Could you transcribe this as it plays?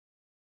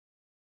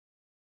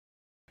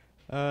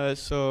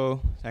So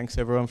thanks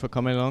everyone for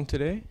coming along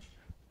today.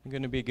 I'm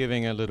going to be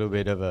giving a little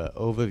bit of an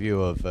overview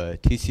of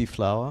TC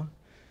Flower,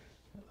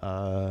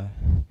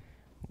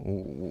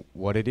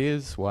 what it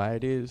is, why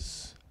it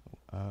is,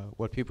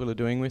 what people are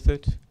doing with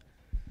it.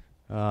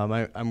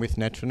 I'm with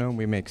Netronome.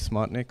 We make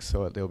SmartNICs,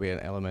 so there'll be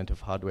an element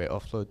of hardware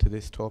offload to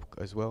this talk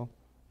as well.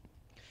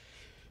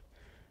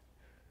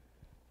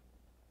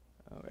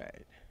 All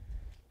right.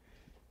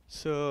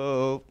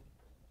 So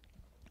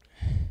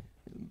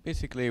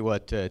basically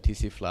what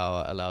TC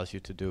Flower allows you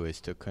to do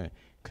is to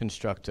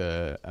construct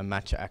a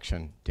match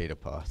action data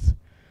path.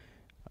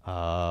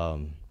 So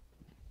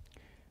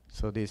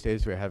these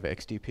days we have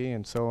XDP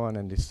and so on,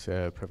 and this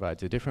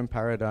provides a different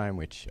paradigm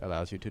which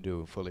allows you to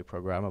do fully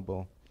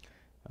programmable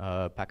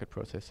packet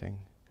processing.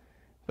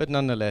 But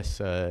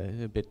nonetheless,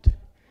 a bit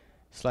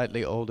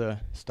slightly older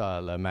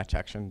style match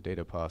action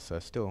data paths are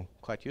still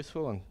quite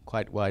useful and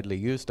quite widely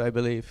used, I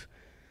believe.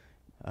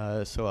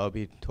 So I'll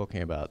be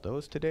talking about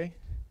those today.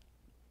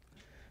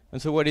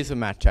 And so what is a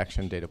match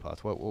action data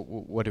path?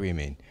 What do we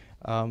mean?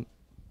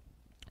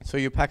 So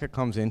your packet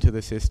comes into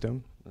the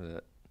system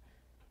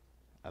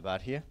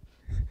about here,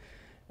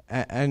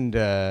 and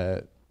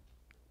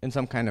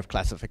some kind of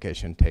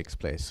classification takes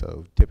place.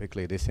 So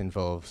typically this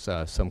involves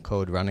some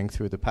code running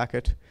through the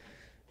packet,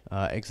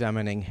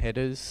 examining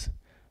headers,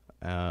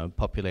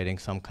 populating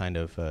some kind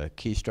of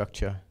key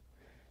structure,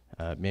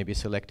 maybe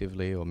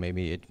selectively, or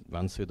maybe it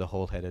runs through the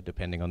whole header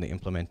depending on the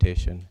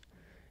implementation.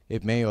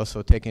 It may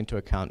also take into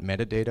account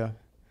metadata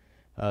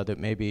that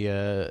may be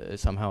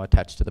somehow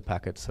attached to the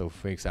packet. So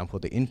for example,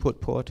 the input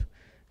port,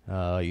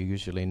 you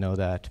usually know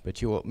that,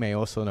 but you may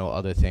also know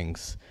other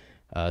things.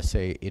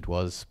 Say it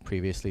was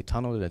previously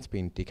tunnel that's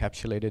been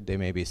decapsulated. There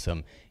may be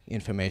some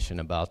information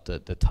about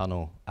the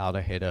tunnel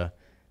outer header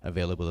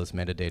available as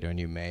metadata, and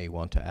you may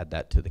want to add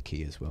that to the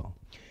key as well.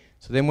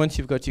 So then once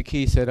you've got your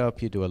key set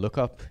up, you do a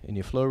lookup in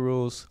your flow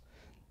rules,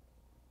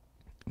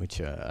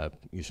 which are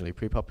usually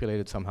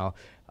pre-populated somehow.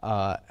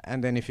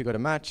 And then if you got a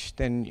match,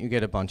 then you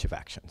get a bunch of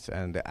actions.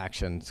 And the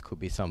actions could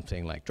be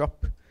something like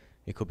drop,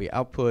 it could be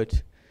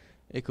output,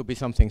 it could be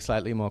something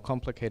slightly more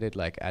complicated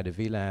like add a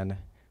VLAN,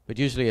 but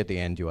usually at the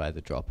end you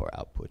either drop or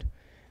output.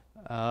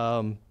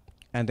 And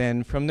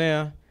then from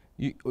there,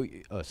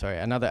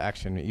 another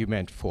action, you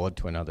meant forward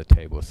to another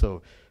table.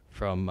 So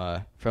from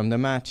the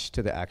match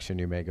to the action,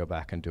 you may go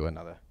back and do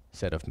another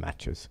set of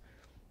matches.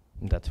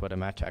 And that's what a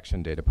match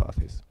action data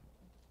path is.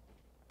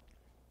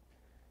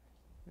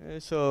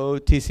 So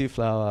TC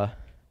Flower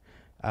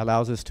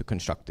allows us to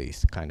construct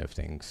these kind of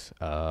things.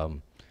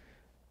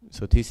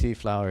 So TC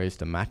Flower is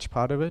the match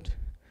part of it.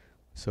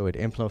 So it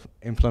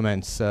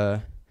implements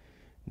the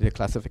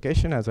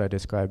classification as I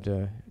described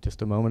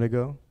just a moment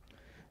ago.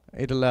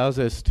 It allows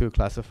us to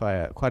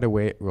classify quite a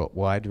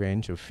wide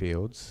range of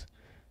fields.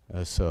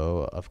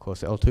 So of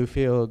course L2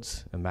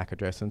 fields, a MAC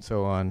address and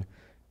so on,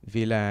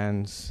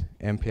 VLANs,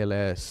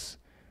 MPLS,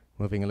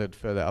 moving a little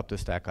further up the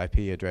stack,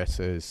 IP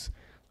addresses,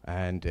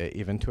 and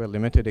even to a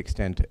limited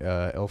extent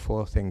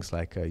L4 things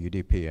like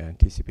UDP and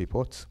TCP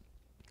ports.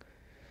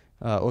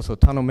 Also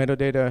tunnel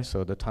metadata,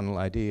 so the tunnel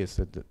ID is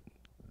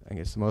I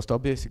guess the most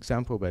obvious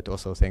example, but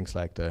also things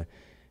like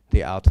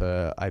the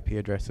outer IP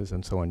addresses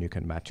and so on, you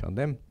can match on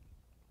them.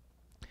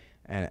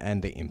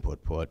 And the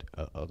input port,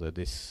 although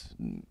this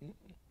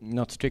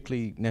not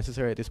strictly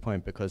necessary at this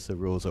point because the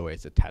rule's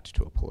always attached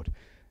to a port.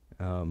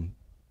 And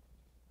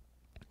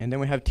then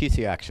we have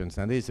TC actions.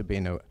 Now these have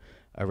been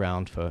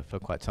around for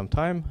quite some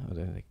time.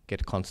 They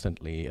get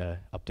constantly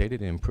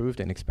updated and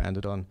improved and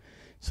expanded on.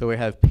 So we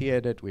have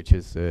pedit, which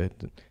is the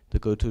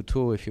go-to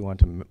tool if you want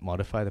to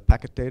modify the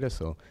packet data.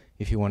 So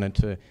if you wanted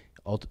to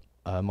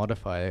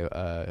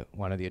modify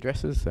one of the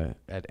addresses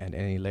at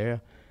any layer,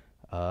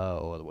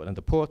 or one of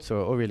the ports,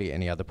 or really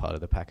any other part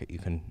of the packet you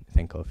can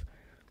think of.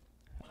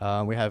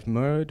 We have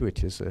mode,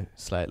 which is a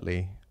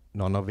slightly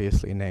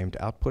non-obviously named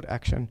output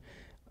action.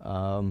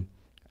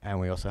 And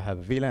we also have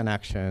a VLAN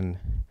action.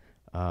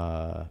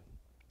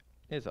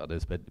 There's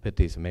others, but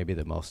these are maybe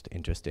the most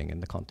interesting in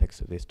the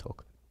context of this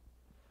talk.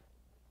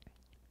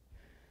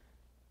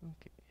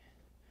 Okay.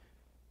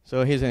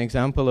 So here's an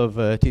example of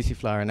TC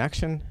Flower in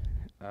action.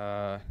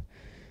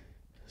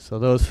 So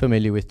those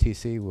familiar with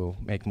TC will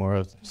make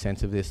more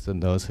sense of this than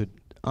those who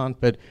aren't.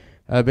 But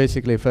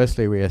basically,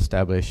 firstly, we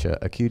establish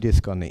a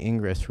QDisc on the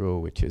ingress rule,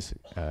 which is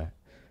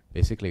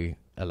basically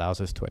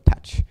allows us to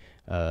attach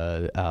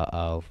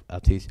our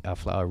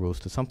Flower rules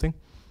to something.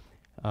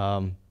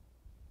 And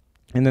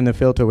then the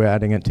filter, we're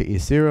adding it to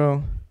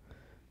E0.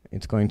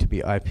 It's going to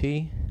be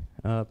IP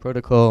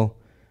protocol.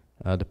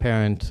 The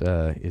parent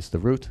is the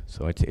root,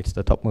 so it's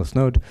the topmost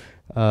node.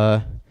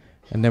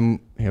 And then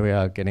here we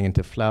are getting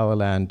into Flower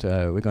land.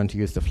 We're going to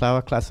use the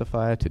Flower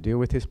classifier to deal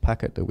with this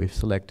packet that we've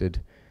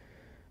selected.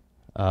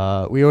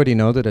 We already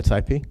know that it's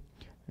IP,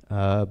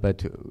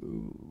 but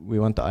we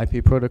want the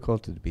IP protocol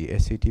to be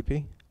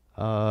SCTP,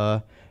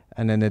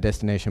 and then the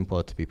destination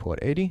port to be port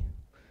 80.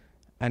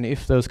 And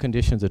if those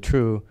conditions are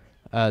true,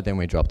 then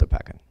we drop the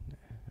packet.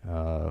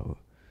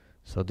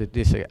 So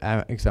this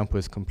example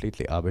is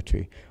completely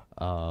arbitrary.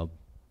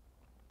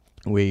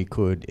 it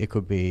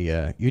could be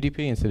UDP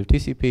instead of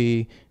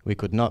TCP. We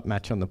could not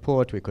match on the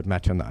port. We could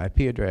match on the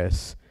IP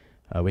address.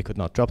 We could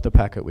not drop the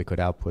packet. We could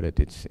output it.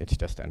 It's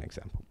just an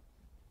example.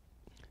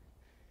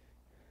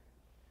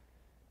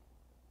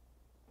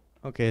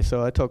 Okay,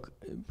 so I talk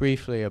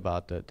briefly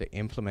about the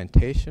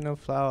implementation of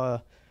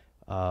Flower.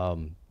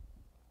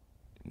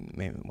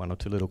 Maybe one or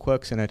two little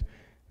quirks in it.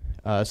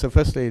 So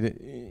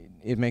firstly,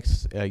 it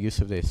makes use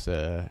of this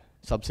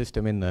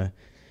subsystem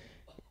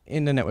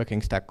in the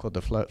networking stack called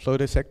the flow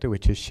dissector,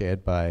 which is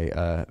shared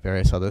by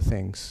various other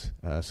things.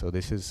 So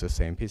this is the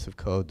same piece of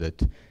code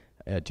that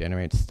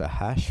generates the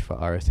hash for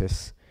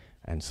RSS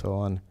and so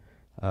on.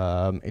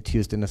 It's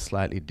used in a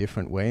slightly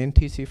different way in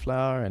TC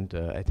Flower, and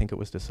I think it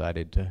was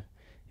decided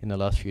in the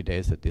last few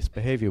days that this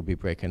behavior will be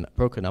broken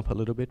up a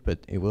little bit, but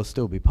it will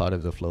still be part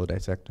of the flow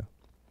dissector.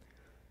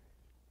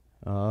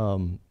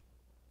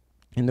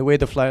 And the way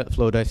the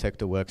flow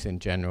dissector works in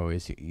general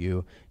is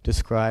you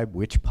describe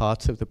which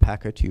parts of the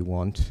packet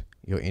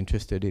you're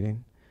interested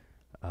in.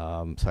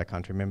 So I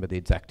can't remember the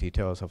exact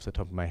details off the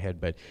top of my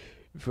head, but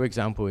for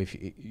example, if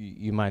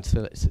you might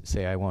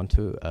say I want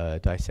to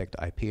dissect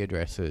IP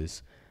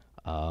addresses,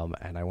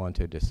 and I want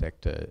to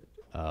dissect,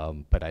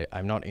 but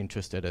I'm not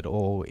interested at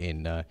all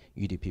in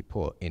UDP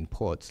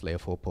ports, layer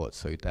 4 ports,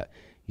 so that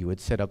you would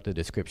set up the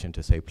description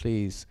to say,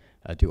 please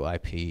do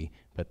IP,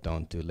 but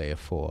don't do layer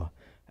 4.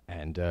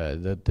 And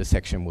the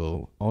section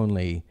will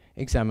only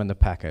examine the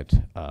packet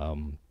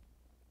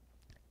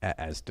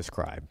as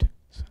described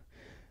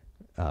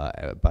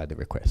by the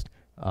request.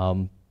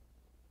 And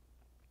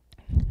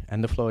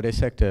the flow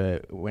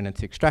dissector, when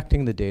it's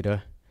extracting the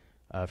data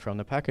from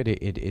the packet,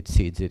 it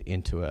seeds it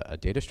into a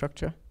data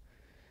structure.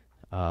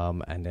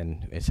 And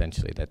then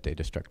essentially that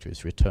data structure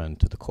is returned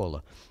to the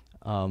caller.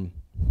 So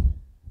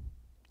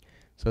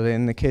then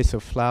in the case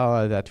of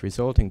Flower, that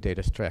resulting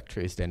data structure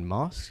is then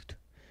masked.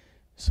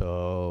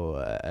 So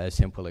a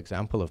simple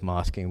example of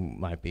masking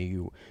might be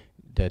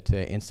that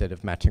instead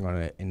of matching on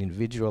an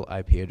individual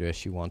IP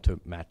address, you want to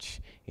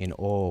match in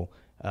all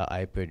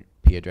IP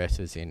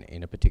addresses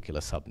in a particular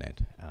subnet.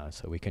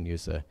 So we can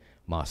use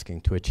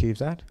masking to achieve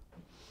that.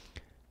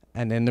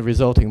 And then the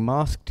resulting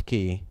masked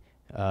key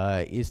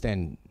is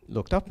then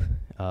looked up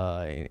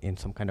in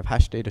some kind of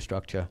hash data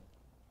structure.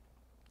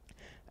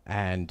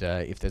 And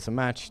if there's a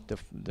match,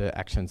 the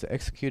actions are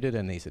executed,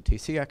 and these are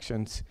TC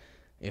actions.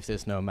 If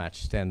there's no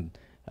match, then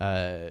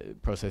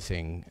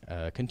processing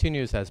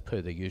continues as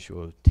per the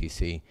usual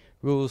TC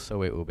rules.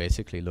 So it will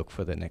basically look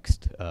for the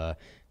next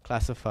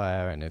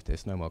classifier, and if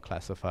there's no more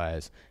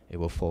classifiers, it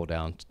will fall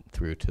down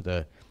through to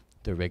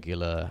the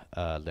regular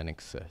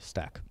Linux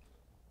stack.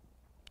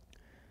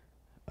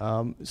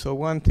 So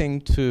one thing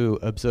to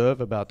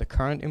observe about the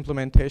current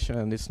implementation,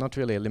 and it's not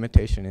really a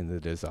limitation in the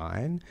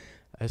design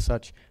as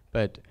such,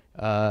 but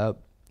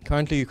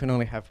currently you can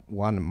only have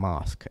one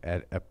mask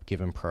at a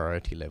given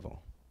priority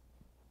level.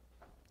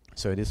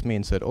 So this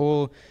means that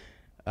all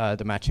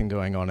the matching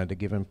going on at a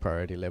given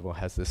priority level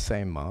has the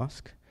same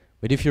mask.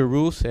 But if your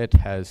rule set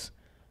has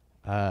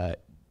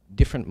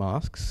different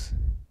masks,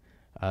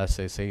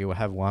 so say you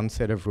have one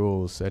set of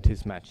rules that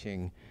is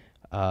matching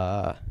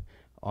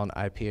on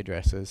IP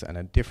addresses and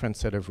a different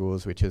set of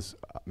rules which is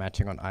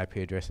matching on IP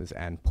addresses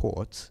and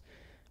ports,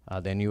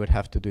 then you would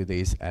have to do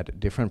these at a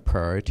different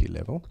priority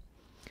level.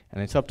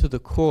 And it's up to the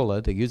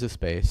caller, the user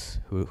space,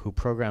 who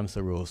programs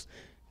the rules,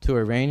 to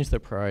arrange the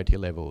priority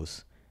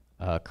levels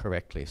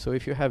correctly. So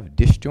if you have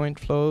disjoint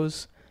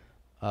flows,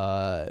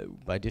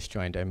 by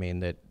disjoint I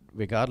mean that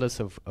regardless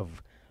of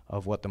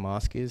what the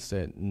mask is,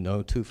 that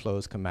no two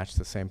flows can match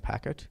the same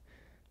packet,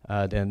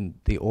 then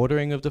the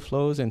ordering of the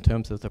flows in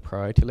terms of the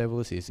priority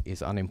levels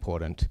is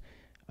unimportant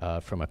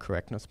from a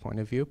correctness point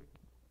of view.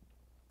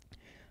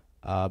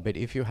 But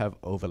if you have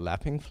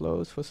overlapping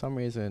flows for some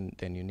reason,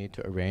 then you need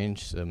to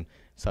arrange them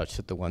such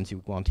that the ones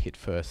you want hit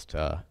first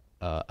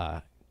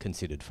are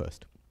considered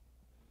first.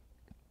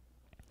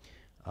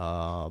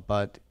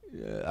 But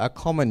a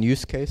common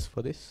use case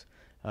for this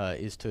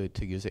is to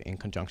use it in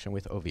conjunction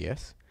with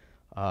OVS.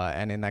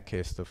 And in that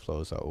case, the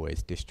flows are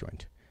always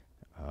disjoint.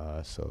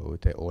 So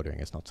the ordering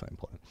is not so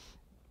important.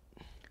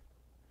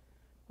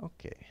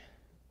 Okay.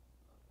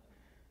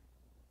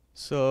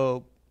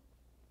 So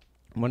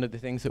one of the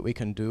things that we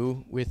can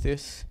do with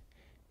this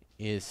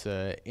is,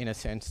 in a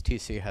sense,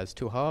 TC has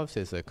two halves.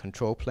 There's a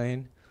control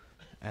plane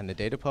and the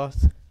data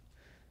path.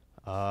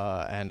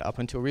 And up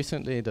until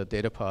recently, the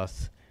data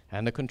path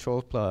and the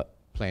control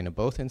plane are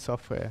both in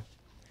software.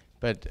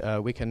 But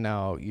we can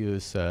now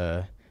use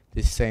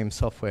this same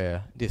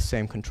software, this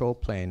same control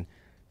plane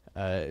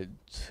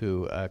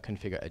to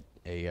configure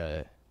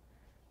a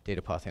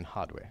data path in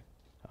hardware.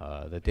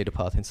 The data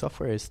path in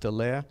software is still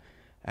there,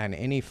 and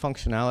any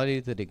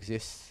functionality that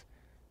exists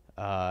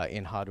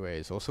in hardware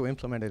is also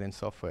implemented in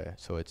software.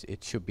 So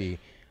it should be,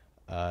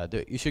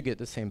 you should get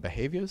the same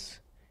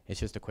behaviors. It's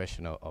just a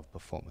question of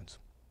performance.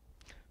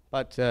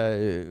 But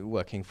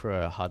working for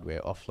a hardware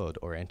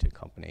offload-oriented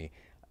company,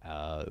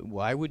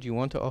 why would you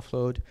want to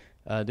offload?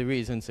 The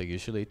reasons are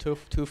usually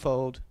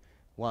twofold.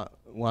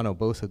 One or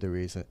both of the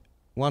reasons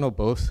one or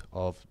both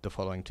of the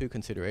following two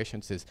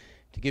considerations: is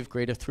to give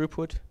greater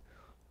throughput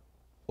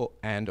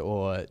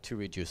or to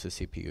reduce the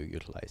CPU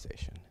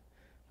utilization.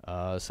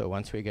 So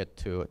once we get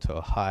to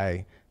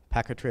high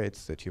packet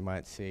rates that you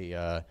might see,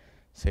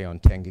 say on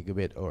 10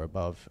 gigabit or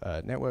above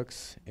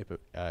networks, it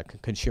can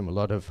consume a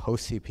lot of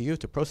host CPU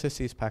to process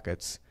these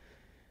packets.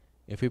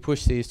 If we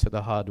push these to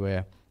the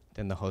hardware,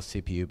 then the host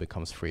CPU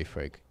becomes free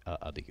for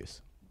other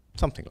use.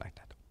 Something like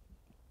that.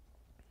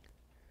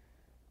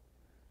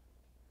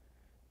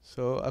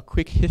 So a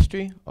quick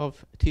history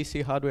of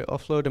TC hardware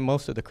offload, and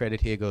most of the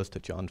credit here goes to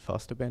John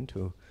Fosterbent,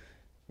 who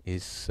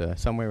is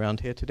somewhere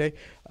around here today.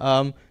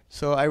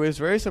 So I was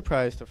very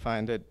surprised to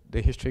find that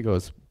the history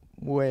goes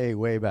way,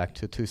 way back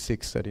to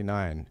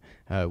 2639,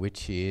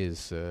 which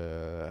is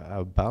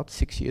about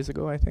 6 years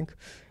ago, I think.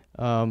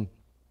 And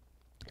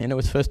it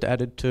was first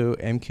added to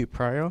MQ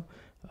Prio.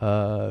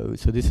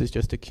 So this is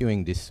just a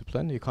queuing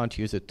discipline. You can't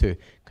use it to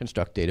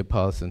construct data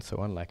paths and so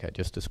on, like I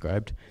just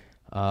described.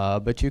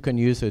 But you can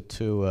use it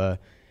to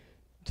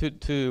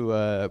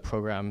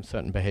program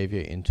certain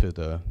behavior into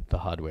the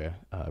hardware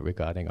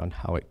regarding on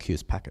how it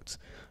queues packets.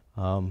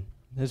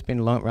 It's been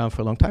around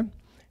for a long time.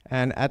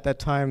 And at that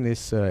time,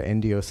 this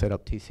NDO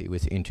setup TC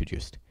was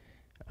introduced.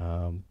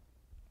 And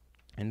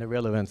the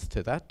relevance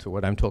to that, to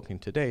what I'm talking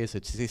today, is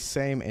it's the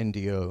same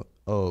NDO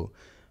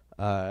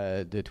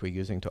that we're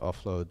using to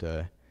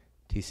offload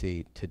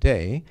TC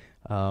today.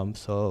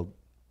 So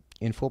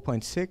in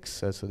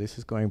 4.6, so this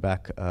is going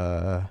back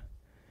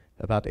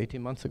about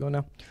 18 months ago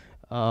now,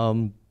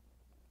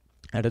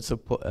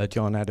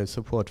 John added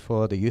support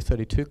for the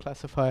U32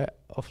 classifier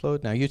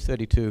offload. Now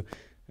U32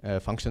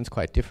 functions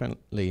quite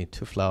differently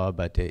to Flower,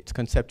 but it's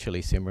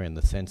conceptually similar in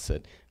the sense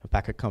that a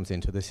packet comes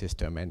into the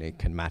system and it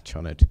can match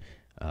on it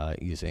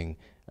using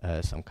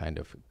some kind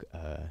of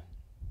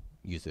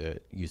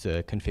user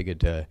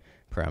configured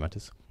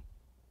parameters.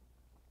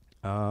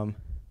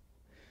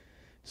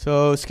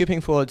 So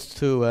skipping forwards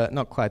to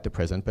not quite the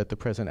present, but the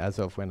present as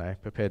of when I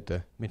prepared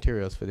the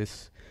materials for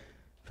this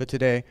for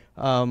today.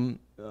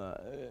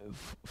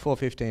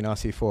 415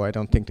 RC4. I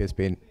don't think there's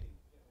been.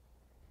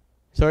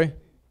 Sorry?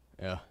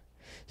 Yeah.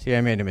 See,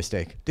 I made a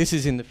mistake. This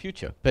is in the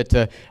future, but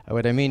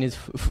what I mean is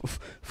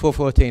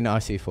 414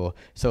 RC4.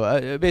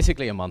 So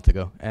basically a month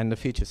ago, and the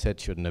feature set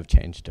shouldn't have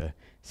changed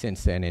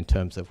since then in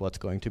terms of what's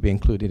going to be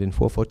included in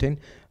 414.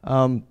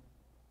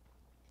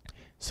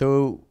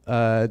 So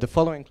the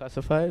following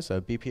classifiers,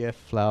 BPF,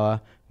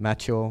 Flower,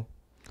 Mature,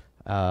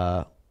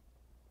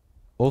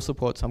 all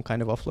support some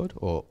kind of offload,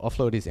 or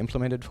offload is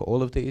implemented for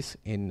all of these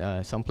in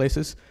some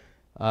places.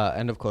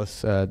 And of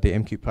course, the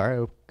MQ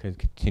Prio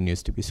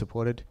continues to be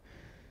supported.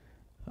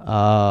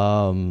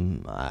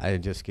 I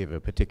just give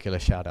a particular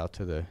shout out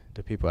to the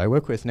people I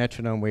work with.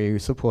 Netronome, we're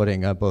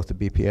supporting both the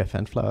BPF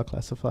and Flower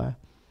classifier.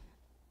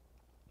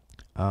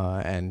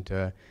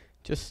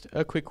 Just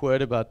a quick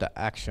word about the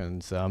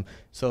actions.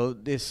 So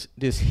this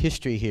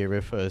history here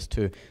refers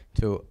to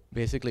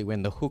basically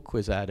when the hook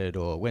was added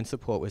or when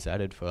support was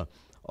added for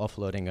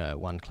offloading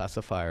one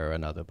classifier or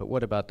another. But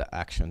what about the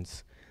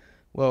actions?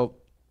 Well,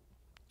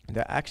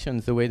 the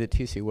actions, the way the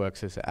TC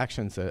works is the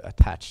actions are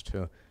attached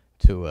to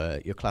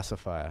your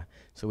classifier.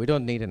 So we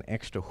don't need an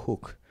extra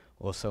hook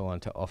or so on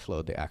to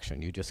offload the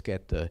action. You just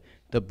get the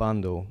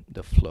bundle,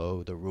 the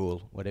flow, the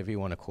rule, whatever you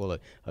want to call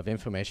it, of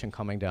information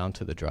coming down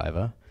to the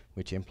driver,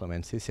 which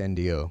implements this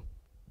NDO.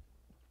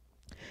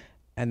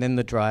 And then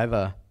the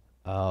driver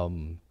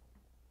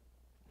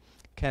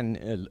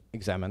can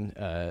examine,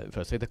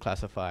 firstly, the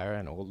classifier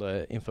and all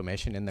the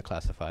information in the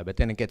classifier, but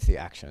then it gets the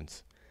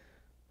actions.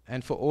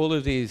 And for all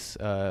of these,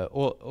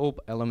 all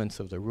elements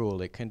of the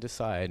rule, it can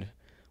decide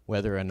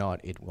whether or not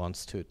it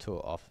wants to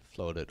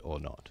offload it or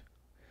not.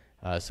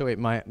 So it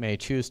may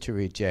choose to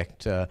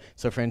reject.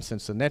 So for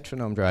instance, the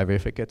Netronome driver,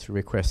 if it gets a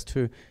request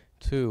to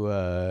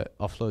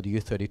offload the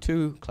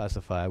U32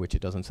 classifier, which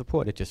it doesn't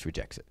support, it just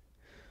rejects it.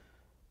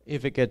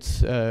 If it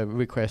gets a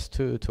request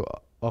to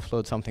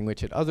offload something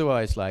which it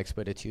otherwise likes,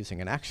 but it's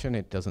using an action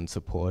it doesn't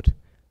support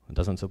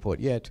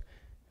yet,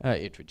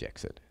 it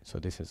rejects it. So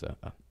this is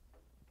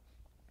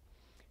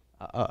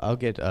I'll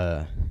get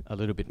a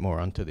little bit more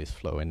onto this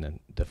flow in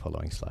the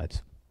following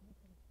slides.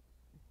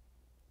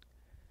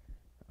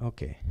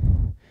 Okay.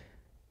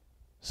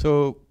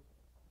 So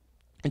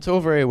it's all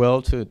very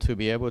well to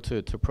be able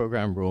to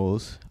program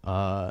rules,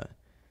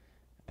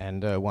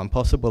 and one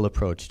possible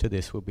approach to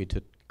this would be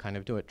to kind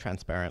of do it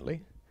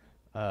transparently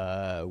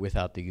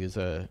without the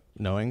user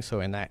knowing.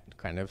 So in that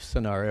kind of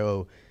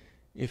scenario,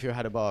 if you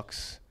had a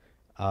box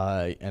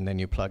and then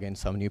you plug in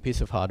some new piece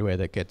of hardware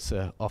that gets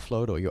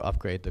offload, or you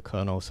upgrade the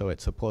kernel so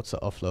it supports the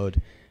offload,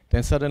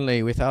 then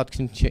suddenly, without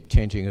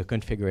changing a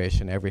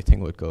configuration,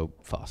 everything would go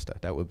faster.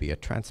 That would be a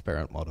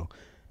transparent model.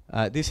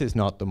 This is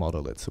not the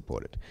model that's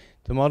supported.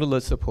 The model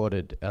that's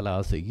supported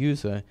allows the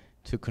user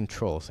to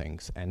control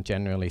things, and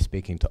generally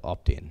speaking, to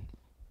opt in.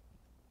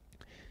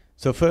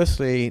 So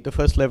firstly, the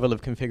first level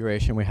of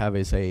configuration we have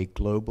is a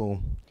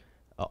global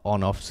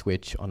on-off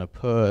switch on a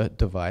per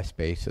device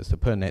basis, a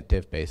per net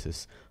dev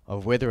basis,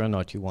 of whether or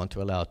not you want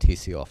to allow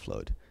TC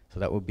offload. So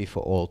that would be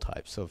for all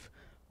types of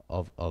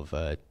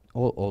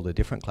all the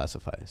different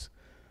classifiers.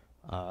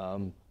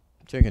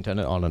 So you can turn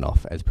it on and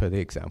off as per the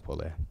example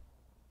there.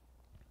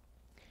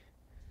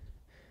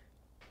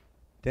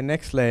 The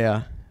next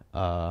layer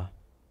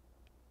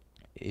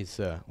is,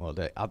 well,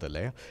 the other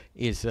layer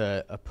is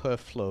a per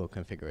flow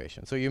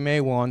configuration. So you may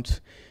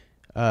want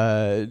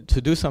to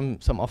do some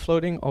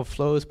offloading of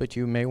flows, but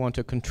you may want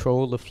to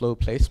control the flow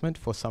placement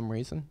for some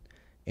reason,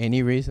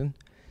 any reason.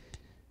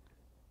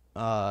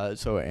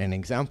 So an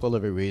example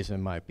of a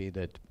reason might be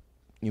that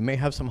you may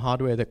have some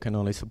hardware that can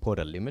only support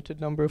a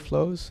limited number of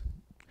flows,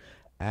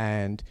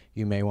 and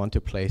you may want to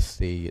place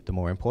the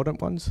more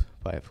important ones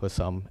for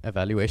some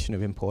evaluation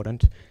of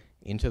important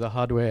into the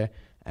hardware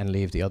and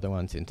leave the other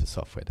ones into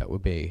software. That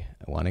would be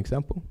one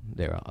example.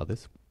 There are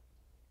others.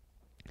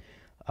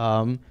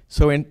 So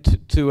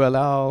to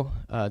allow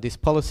this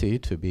policy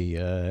to be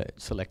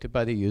selected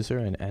by the user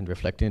and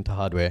reflected into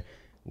hardware,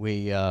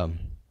 we have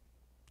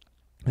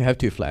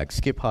two flags,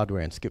 skip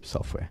hardware and skip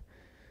software.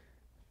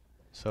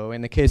 So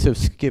in the case of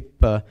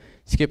skip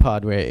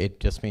hardware, it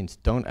just means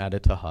don't add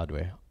it to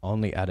hardware,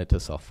 only add it to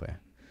software.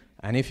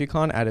 And if you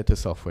can't add it to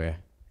software,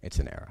 it's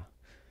an error.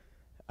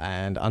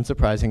 And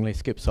unsurprisingly,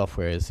 skip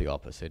software is the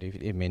opposite.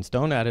 It means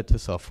don't add it to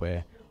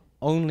software,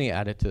 only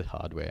add it to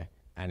hardware.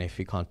 And if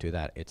you can't do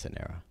that, it's an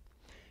error.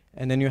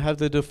 And then you have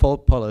the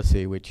default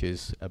policy, which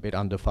is a bit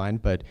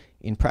undefined, but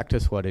in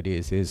practice what it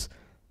is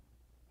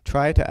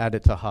try to add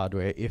it to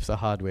hardware if the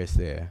hardware is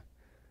there.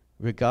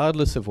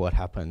 Regardless of what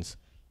happens,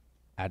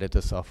 add it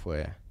to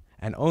software.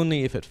 And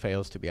only if it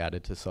fails to be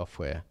added to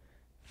software,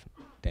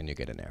 then you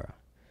get an error.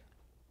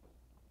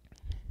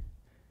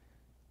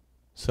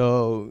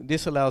 So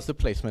this allows the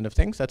placement of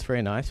things. That's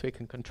very nice. We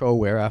can control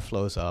where our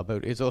flows are,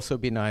 but it's also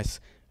be nice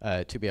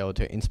to be able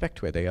to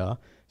inspect where they are.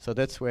 So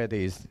that's where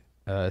these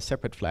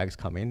separate flags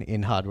come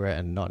in hardware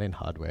and not in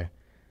hardware.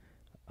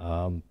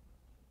 And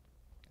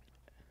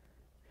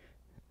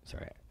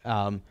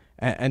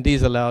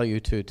these allow you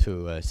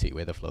to see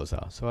where the flows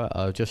are. So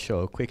I'll just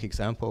show a quick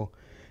example.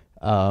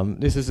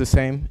 This is the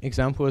same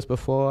example as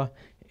before,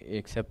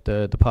 except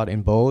the part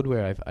in bold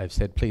where I've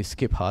said please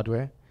skip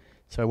hardware.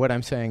 So what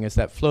I'm saying is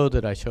that flow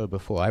that I showed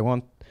before, I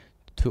want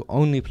to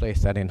only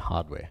place that in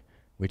hardware,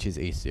 which is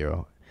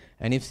ETH0.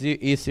 And if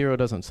ETH0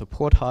 doesn't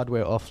support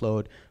hardware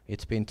offload,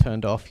 it's been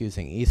turned off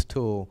using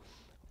ETH-tool,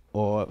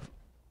 or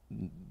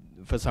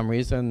for some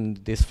reason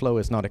this flow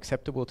is not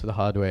acceptable to the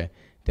hardware,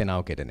 then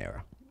I'll get an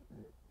error.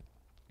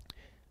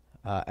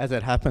 As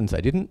it happens,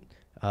 I didn't.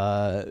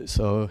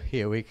 So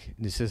here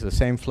this is the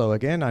same flow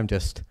again. I'm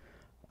just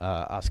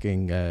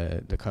asking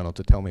the kernel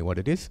to tell me what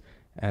it is.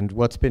 And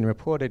what's been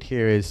reported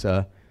here is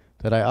that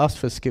I asked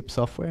for skip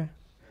software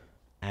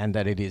and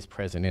that it is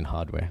present in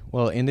hardware.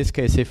 Well, in this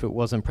case, if it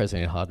wasn't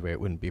present in hardware,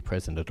 it wouldn't be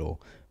present at all.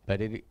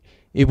 But it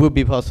would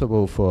be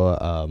possible for,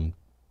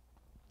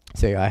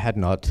 say I had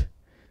not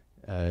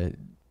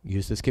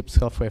used the skip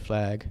software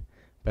flag,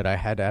 but I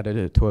had added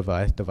it to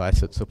a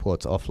device that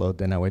supports offload,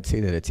 then I would see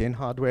that it's in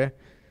hardware,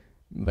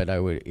 but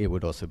it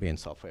would also be in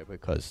software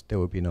because there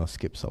would be no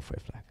skip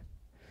software flag.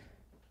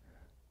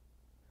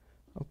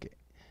 Okay.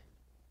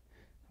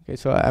 Okay,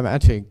 so I'm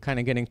actually kind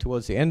of getting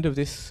towards the end of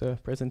this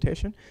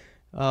presentation.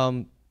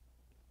 So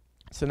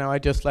now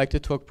I'd just like to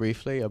talk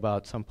briefly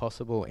about some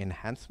possible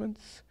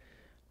enhancements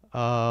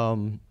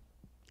for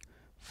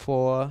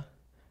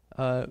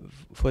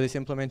this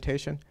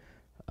implementation.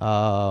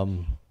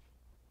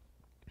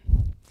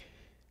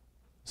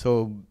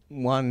 So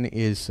one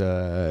is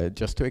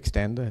just to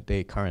extend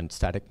the current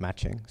static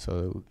matching.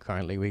 So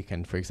currently we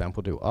can, for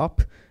example, do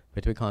op,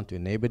 but we can't do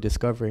neighbor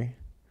discovery.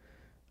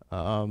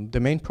 The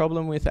main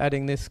problem with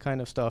adding this kind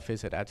of stuff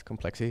is it adds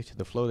complexity to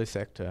the flow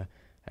dissector,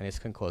 and this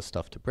can cause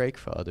stuff to break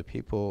for other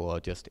people,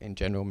 or just in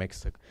general makes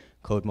the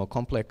code more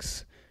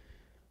complex.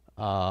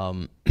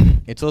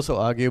 It's also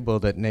arguable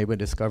that neighbor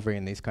discovery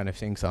and these kind of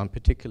things aren't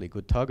particularly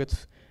good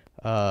targets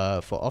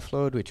for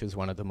offload, which is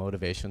one of the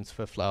motivations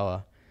for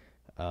Flower.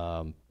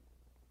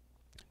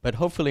 But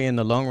hopefully in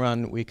the long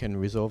run we can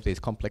resolve these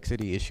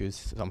complexity issues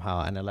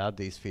somehow and allow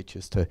these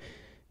features to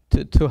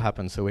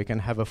happen, so we can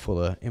have a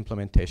fuller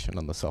implementation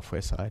on the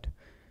software side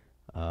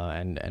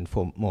and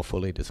more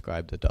fully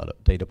describe the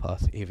data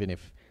path, even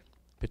if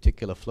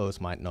particular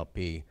flows might not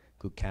be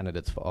good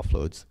candidates for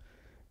offloads.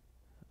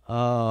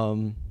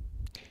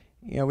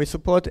 We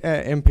support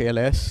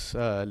MPLS,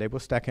 label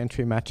stack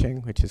entry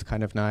matching, which is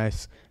kind of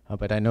nice,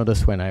 but I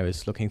noticed when I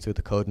was looking through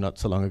the code not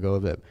so long ago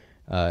that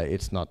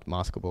it's not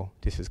maskable.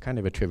 This is kind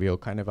of a trivial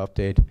kind of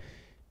update.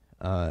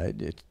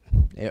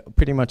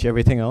 Pretty much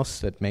everything else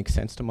that makes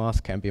sense to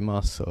mask can be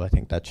masked, so I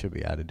think that should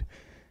be added.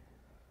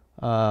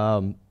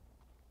 And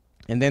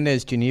then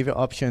there's Geneva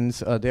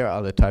options. There are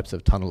other types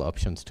of tunnel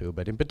options too,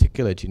 but in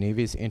particular Geneva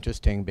is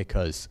interesting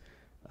because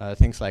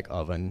things like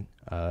Oven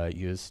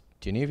use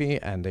Geneva,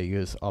 and they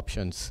use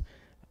options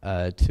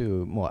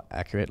to more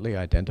accurately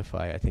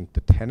identify, I think,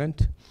 the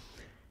tenant.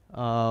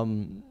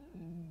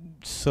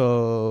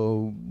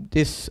 So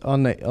this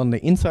on the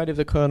inside of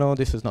the kernel,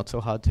 this is not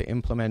so hard to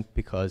implement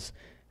because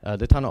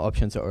the tunnel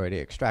options are already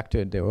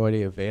extracted. They're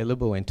already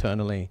available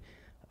internally.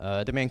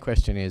 the main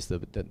question is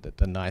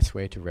the nice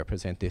way to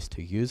represent this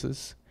to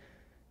users.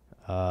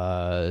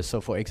 So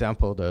for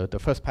example, the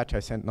first patch I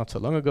sent not so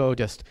long ago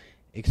just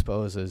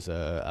exposes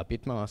a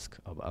bit mask,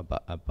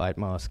 a byte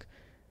mask.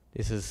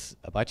 This is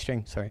a byte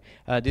string, sorry.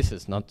 This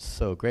is not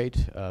so great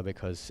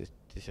because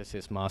this is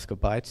this mask of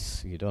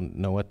bytes. You don't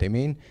know what they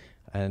mean.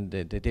 And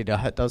the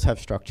data does have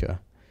structure,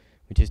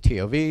 which is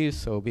TOVs,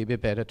 so it would be a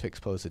bit better to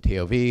expose the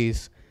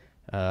TOVs.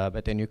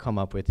 But then you come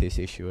up with this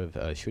issue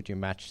of should you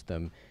match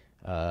them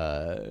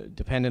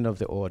dependent of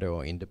the order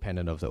or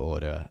independent of the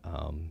order.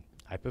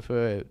 I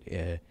prefer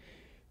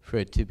for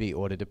it to be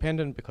order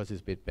dependent because it's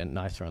a bit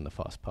nicer on the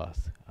fast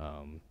path.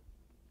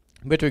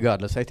 But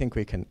regardless, I think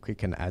we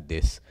can add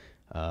this,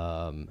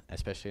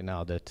 especially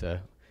now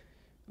that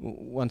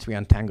once we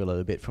untangle a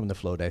little bit from the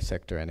flow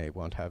dissector, and it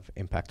won't have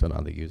impact on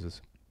other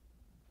users.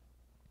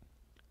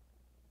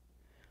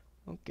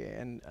 Okay,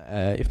 and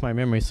if my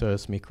memory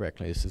serves me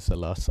correctly, this is the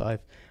last slide.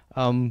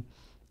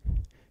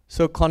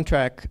 So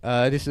contract,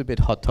 this is a bit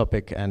hot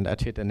topic, and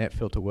actually at the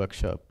NetFilter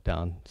workshop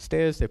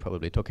downstairs, they're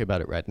probably talking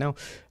about it right now.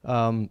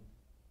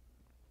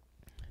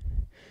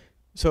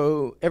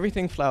 So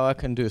everything Flower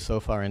can do so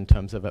far in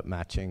terms of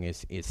matching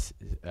is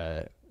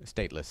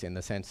stateless, in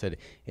the sense that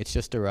it's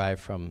just derived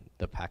from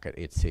the packet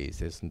it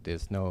sees.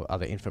 There's no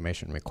other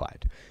information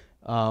required.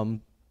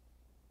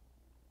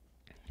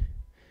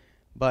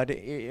 But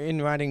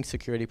in writing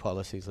security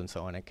policies and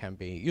so on, it can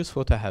be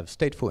useful to have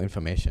stateful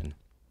information.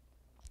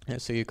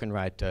 So you can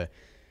write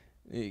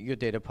your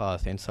data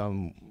path in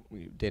some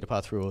data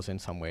path rules in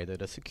some way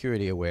that are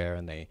security aware,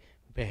 and they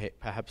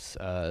perhaps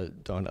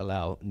don't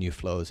allow new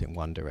flows in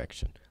one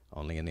direction,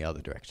 only in the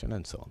other direction,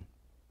 and so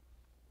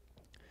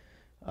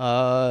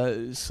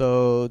on.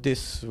 So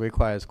this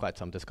requires quite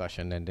some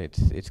discussion, and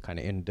it's kind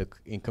of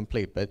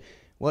incomplete. But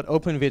what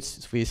Open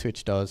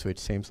vSwitch does, which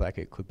seems like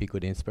it could be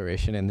good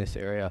inspiration in this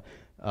area,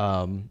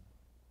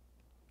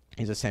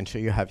 is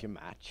essentially you have your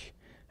match,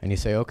 and you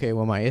say, okay,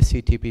 well, my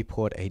SCTP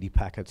port 80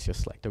 packets,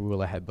 just like the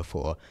rule I had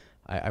before,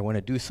 I want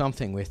to do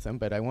something with them,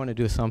 but I want to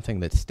do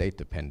something that's state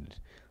dependent.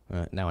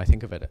 Now I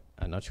think of it,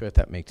 I'm not sure if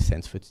that makes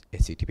sense for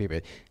SCTP,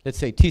 but let's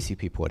say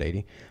TCP port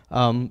 80.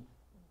 And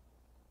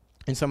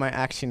so my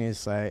action is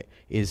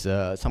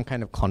some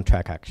kind of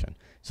contract action.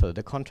 So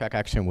the contract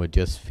action would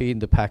just feed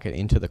the packet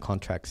into the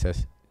contract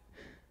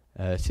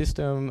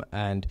system,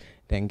 and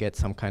then get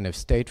some kind of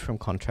state from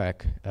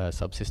contract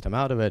subsystem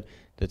out of it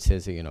that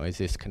says, you know, is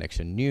this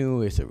connection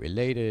new? Is it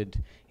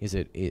related? Is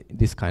it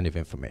this kind of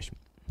information?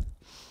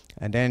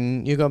 And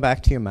then you go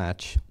back to your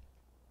match,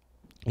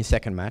 your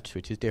second match,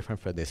 which is different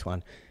for this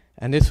one.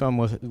 And this one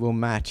will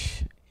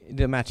match,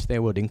 the match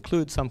there would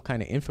include some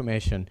kind of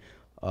information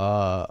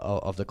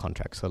of the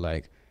contract. So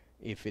like,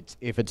 if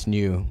it's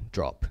new,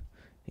 drop.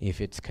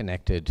 If it's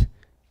connected,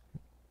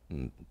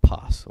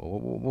 pass, or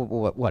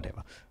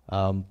whatever.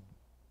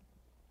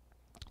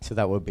 So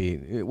that would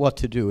be, what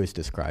to do is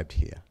described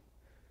here.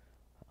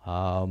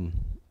 And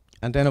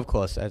then of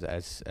course,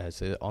 as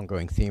an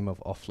ongoing theme of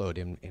offload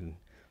in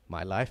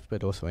my life,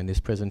 but also in this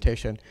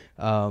presentation,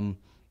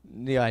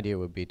 the idea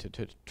would be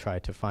to try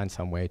to find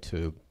some way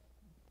to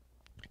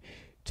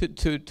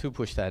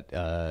push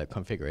that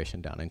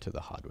configuration down into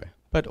the hardware.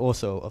 But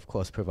also, of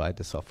course, provide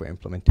the software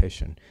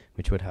implementation,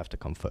 which would have to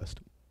come first.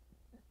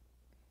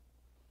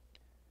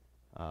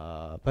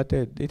 But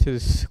it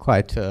is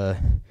quite a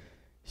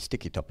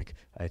sticky topic,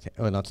 I think.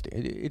 Or not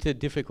it's a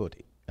difficult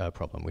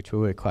problem, which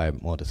will require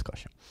more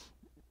discussion.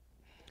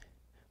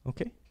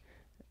 Okay.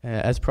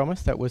 As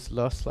promised, that was the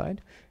last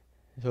slide.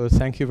 So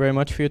thank you very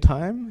much for your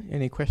time.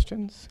 Any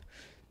questions?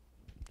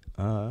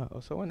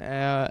 Or so on?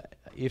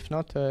 If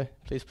not,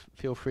 please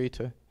feel free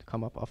to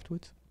come up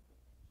afterwards.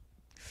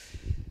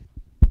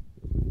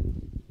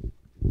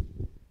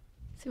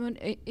 Simon,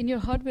 in your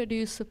hardware, do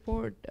you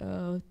support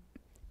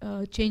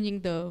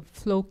changing the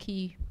flow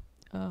key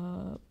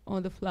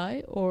on the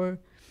fly, or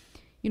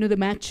the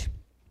match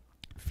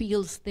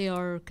fields, they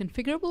are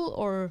configurable,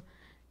 or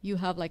you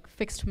have like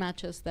fixed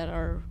matches that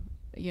are,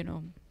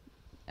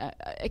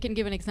 I can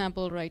give an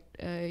example, right?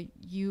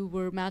 You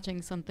were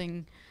matching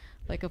something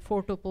like a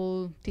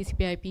 4-tuple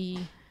TCP/IP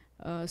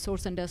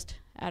source and dest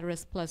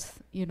address plus,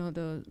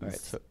 the. All right,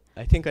 so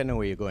I think I know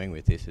where you're going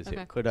with this.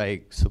 Could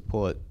I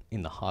support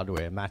in the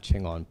hardware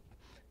matching on,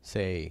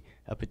 say,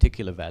 a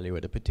particular value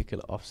at a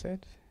particular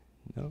offset?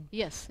 No?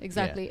 Yes,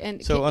 exactly. Yeah.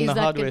 And so on is the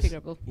that hardware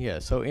configurable? Yeah,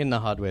 so in the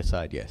hardware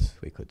side, yes,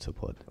 we could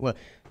support. Well,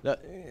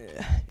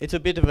 it's a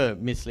bit of a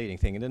misleading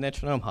thing. The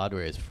metronome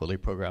hardware is fully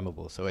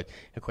programmable, so it's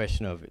a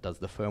question of, does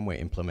the firmware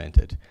implement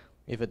it?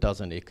 If it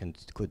doesn't, it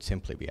could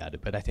simply be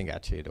added, but I think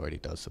actually it already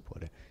does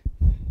support it.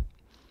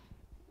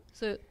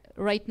 So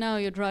right now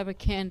your driver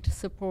can't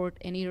support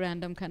any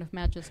random kind of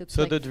matches. It's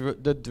so like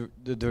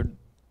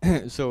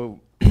so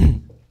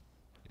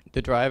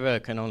the driver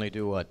can only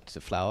do what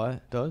the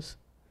Flower does.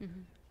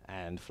 Mhm.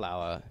 And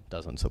Flower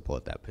doesn't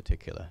support that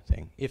particular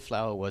thing. If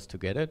Flower was to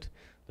get it,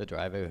 the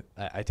driver,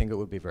 I think it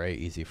would be very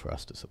easy for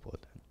us to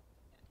support that.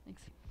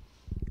 Thanks.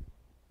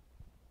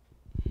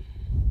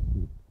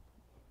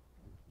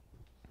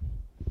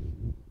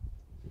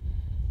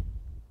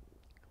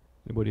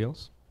 Anybody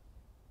else?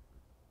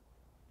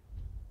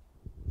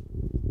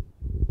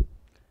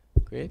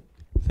 Great.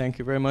 Thank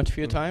you very much for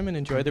your time and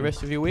enjoy the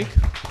rest of your week.